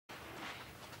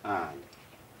And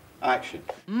action.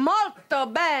 Molto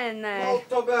bene.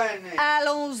 Molto bene.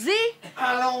 Allons-y.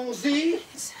 Allons-y.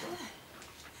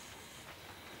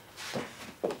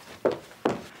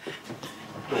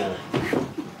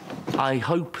 I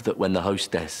hope that when the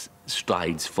hostess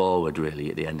strides forward, really,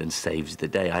 at the end and saves the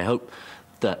day, I hope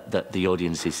that the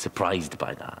audience is surprised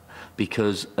by that,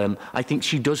 because I think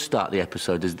she does start the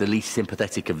episode as the least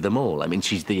sympathetic of them all. I mean,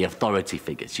 she's the authority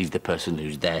figure. She's the person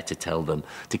who's there to tell them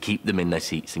to keep them in their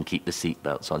seats and keep the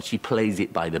seatbelts on. She plays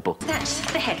it by the book. That's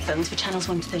the headphones for channels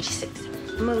 1 to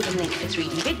 36. Modem link for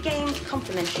 3D vid games,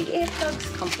 complimentary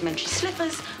earplugs, complimentary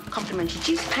slippers, complimentary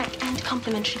juice pack, and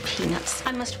complimentary peanuts.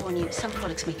 I must warn you, some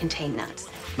products may contain nuts.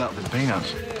 That'll be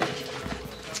peanuts.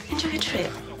 Enjoy your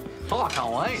trip. Oh, I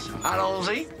can't wait.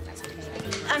 Allons-y.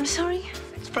 I'm sorry?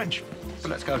 It's French,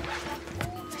 but let's go.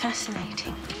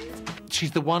 Fascinating.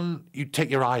 She's the one you take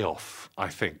your eye off, I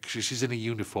think. She's in a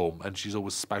uniform and she's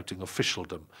always spouting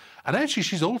officialdom. And actually,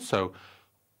 she's also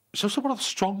one of the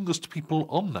strongest people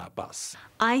on that bus.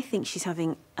 I think she's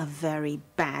having a very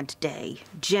bad day,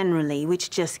 generally, which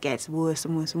just gets worse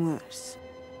and worse and worse.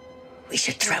 We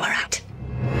should throw her out.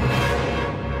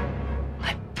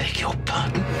 I beg your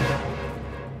pardon?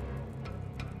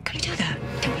 Can we do that?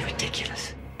 Don't be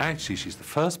ridiculous. Actually, she's the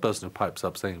first person who pipes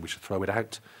up saying we should throw it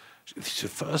out. She's the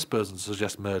first person to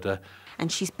suggest murder.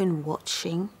 And she's been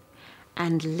watching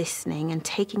and listening and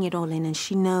taking it all in, and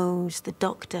she knows the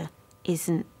doctor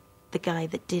isn't the guy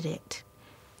that did it.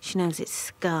 She knows it's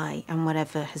Sky and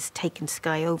whatever has taken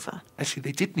Sky over. Actually,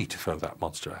 they did need to throw that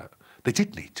monster out. They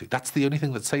did need to. That's the only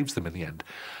thing that saves them in the end.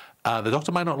 The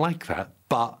doctor might not like that,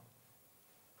 but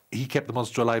he kept the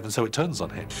monster alive, and so it turns on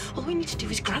him. All we need to do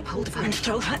is grab hold of her and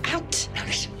throw her out. Now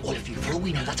listen, all of you, for all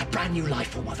we know, that's a brand new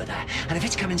life form over there. And if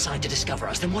it's come inside to discover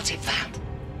us, then what's it found?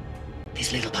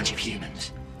 This little bunch of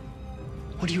humans.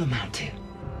 What do you amount to?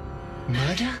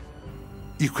 Murder?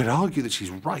 You could argue that she's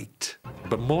right,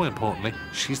 but more importantly,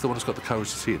 she's the one who's got the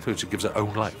courage to see it through. She gives her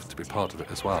own life to be part of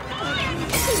it as well.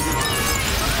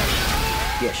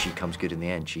 Yes, she comes good in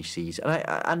the end. She sees,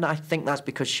 and I think that's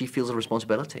because she feels a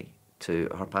responsibility to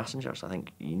her passengers. I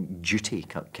think duty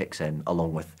kicks in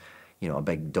along with, you know, a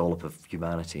big dollop of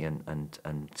humanity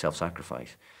and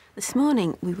self-sacrifice. This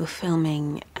morning we were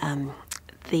filming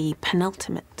the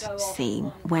penultimate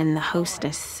scene when the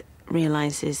hostess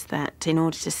realises that in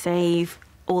order to save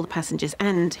all the passengers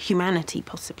and humanity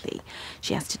possibly,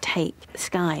 she has to take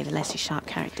Sky, the Leslie Sharp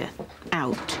character,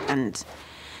 out and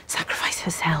sacrifice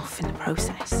herself in the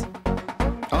process.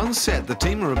 On set, the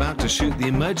team are about to shoot the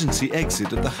emergency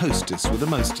exit of the Hostess with the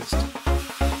Mostest.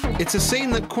 It's a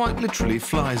scene that quite literally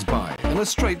flies by and a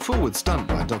straightforward stunt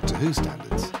by Doctor Who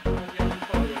standards.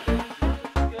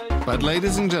 But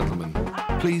ladies and gentlemen,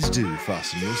 please do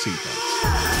fasten your seatbelts.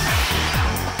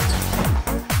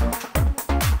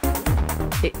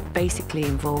 It basically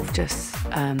involved us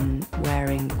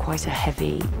wearing quite a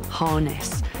heavy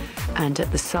harness, and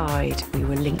at the side we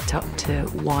were linked up to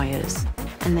wires.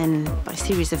 And then by a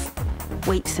series of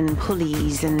weights and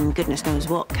pulleys and goodness knows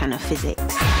what kind of physics.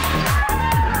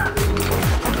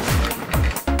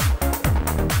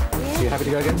 You happy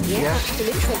to go again? Yeah,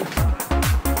 absolutely.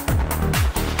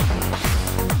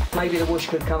 Maybe the wash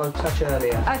could come a touch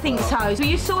earlier. I think so. So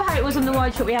you saw how it was on the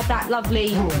wide shot. We had that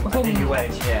lovely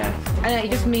wedge, yeah. And it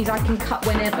just means I can cut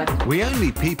whenever. We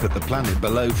only peep at the planet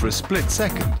below for a split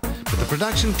second, but the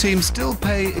production team still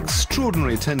pay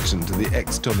extraordinary attention to the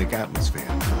extonic atmosphere.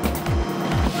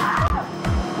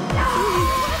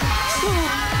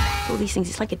 All these things,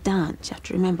 it's like a dance. You have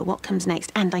to remember what comes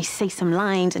next. And I say some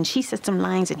lines, and she says some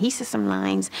lines, and he says some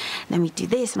lines. And then we do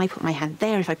this, and I put my hand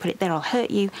there. If I put it there, I'll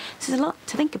hurt you. This is a lot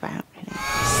to think about, really.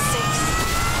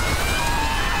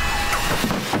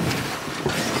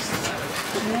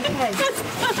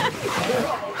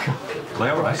 Am I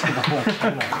all right?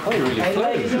 Oh, you're really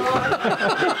flew.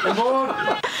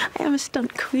 I am a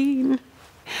stunt queen.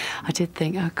 I did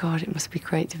think, oh God, it must be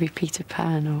great to be Peter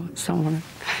Pan or someone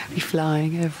be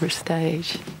flying over a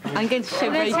stage. I'm going to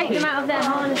show Rakie. Take them out of their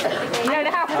harness. You know,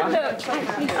 they have to look.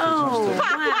 Oh,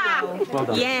 wow. Well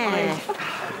done. Yeah.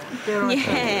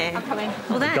 Yeah.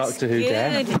 Well, that's Doctor Who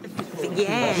good.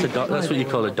 Yeah. That's what you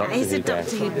call a Doctor It's a Who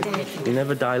death. Doctor Who death. You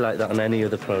never die like that on any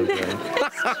other programme.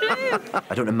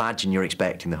 I don't imagine you're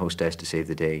expecting the hostess to save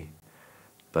the day,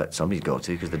 but somebody's got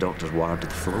to, because the doctor's wired to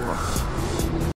the floor.